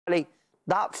Really,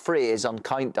 that phrase on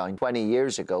Countdown 20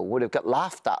 years ago would have got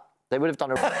laughed at. They would have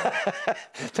done a...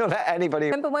 Don't let anybody...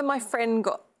 Remember when my friend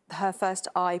got her first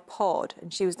iPod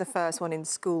and she was the first one in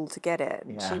school to get it?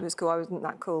 Yeah. She was cool, I wasn't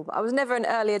that cool. But I was never an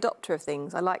early adopter of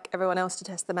things. I like everyone else to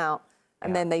test them out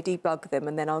and then they debug them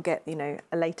and then I'll get, you know,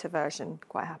 a later version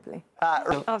quite happily.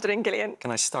 Afternoon, Gillian.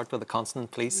 Can I start with a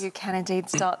consonant, please? You can indeed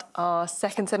start our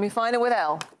second semi-final with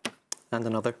L. And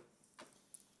another.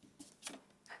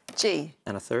 G.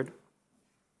 And a third.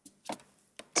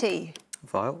 T.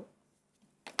 Vowel.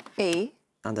 E.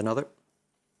 And another.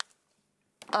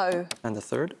 O. And a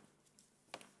third.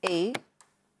 E.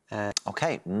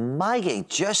 OK, Maggie,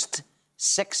 just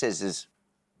 6 is...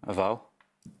 A vowel.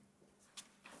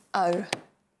 O.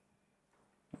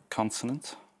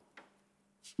 Consonant.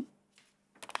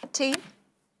 T.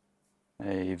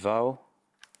 A vowel.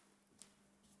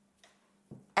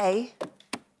 A.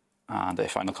 And a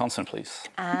final consonant, please.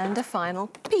 And a final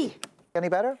P. Any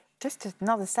better? Just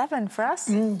another 7 for us.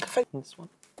 This one.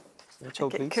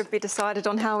 It could be decided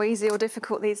on how easy or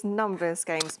difficult these numbers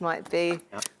games might be.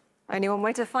 Yep. Only one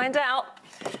way to find out.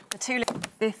 The 2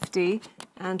 50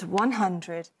 and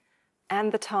 100.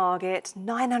 And the target,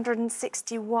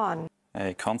 961.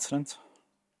 A consonant.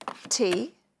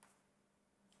 T.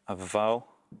 A vowel.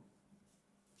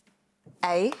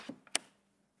 A.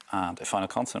 And a final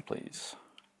consonant, please.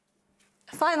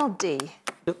 Final D.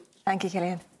 Yep. Thank you,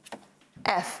 Gillian.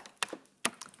 F.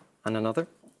 And another.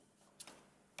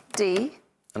 D.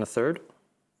 And a third.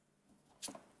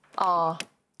 R.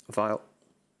 Vowel.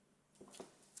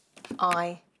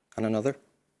 I. And another.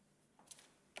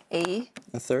 E.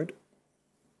 A third.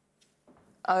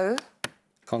 O.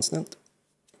 Consonant.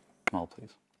 Small,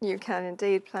 please. You can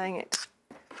indeed, playing it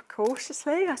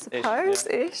cautiously, I suppose.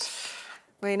 Ish.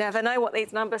 We never know what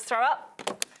these numbers throw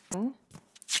up.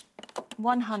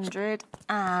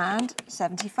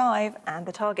 175, and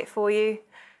the target for you,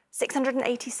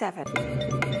 687.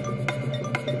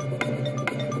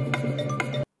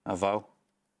 A vowel.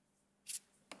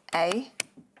 A.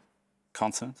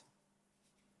 Consonant.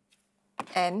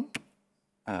 N.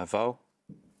 A vowel.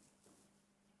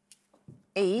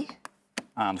 E.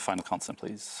 And a final consonant,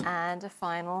 please. And a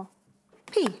final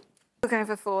P. We're going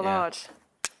for 4 large.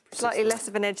 Slightly less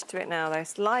of an edge to it now, though.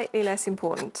 Slightly less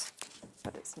important.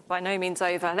 But it's by no means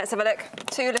over. Let's have a look.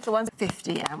 2 little ones,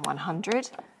 50 and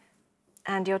 100.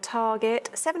 And your target,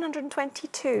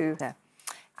 722. Yeah.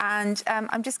 And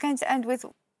I'm just going to end with...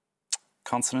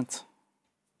 Consonant.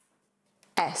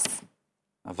 S.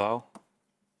 A vowel.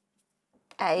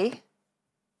 A.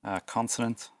 A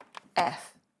consonant.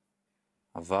 F.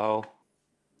 A vowel.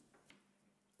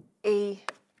 E.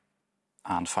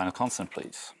 And final consonant,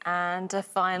 please. And a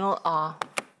final R.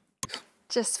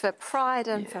 Just for pride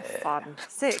and for fun.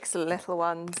 6 little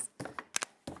ones.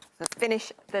 To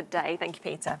finish the day. Thank you,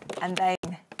 Peter. And then,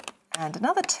 and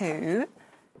another 2.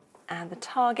 And the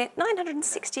target,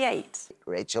 968.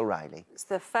 Rachel Riley. It's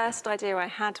the first idea I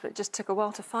had, but it just took a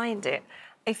while to find it.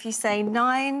 If you say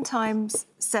 9 times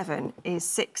 7 is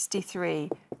 63,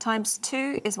 times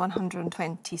 2 is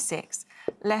 126,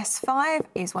 less 5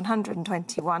 is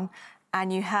 121,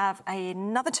 and you have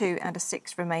another 2 and a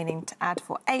 6 remaining to add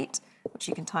for 8, which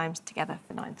you can times together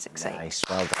for 968. Nice,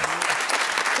 well done.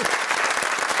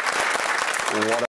 What a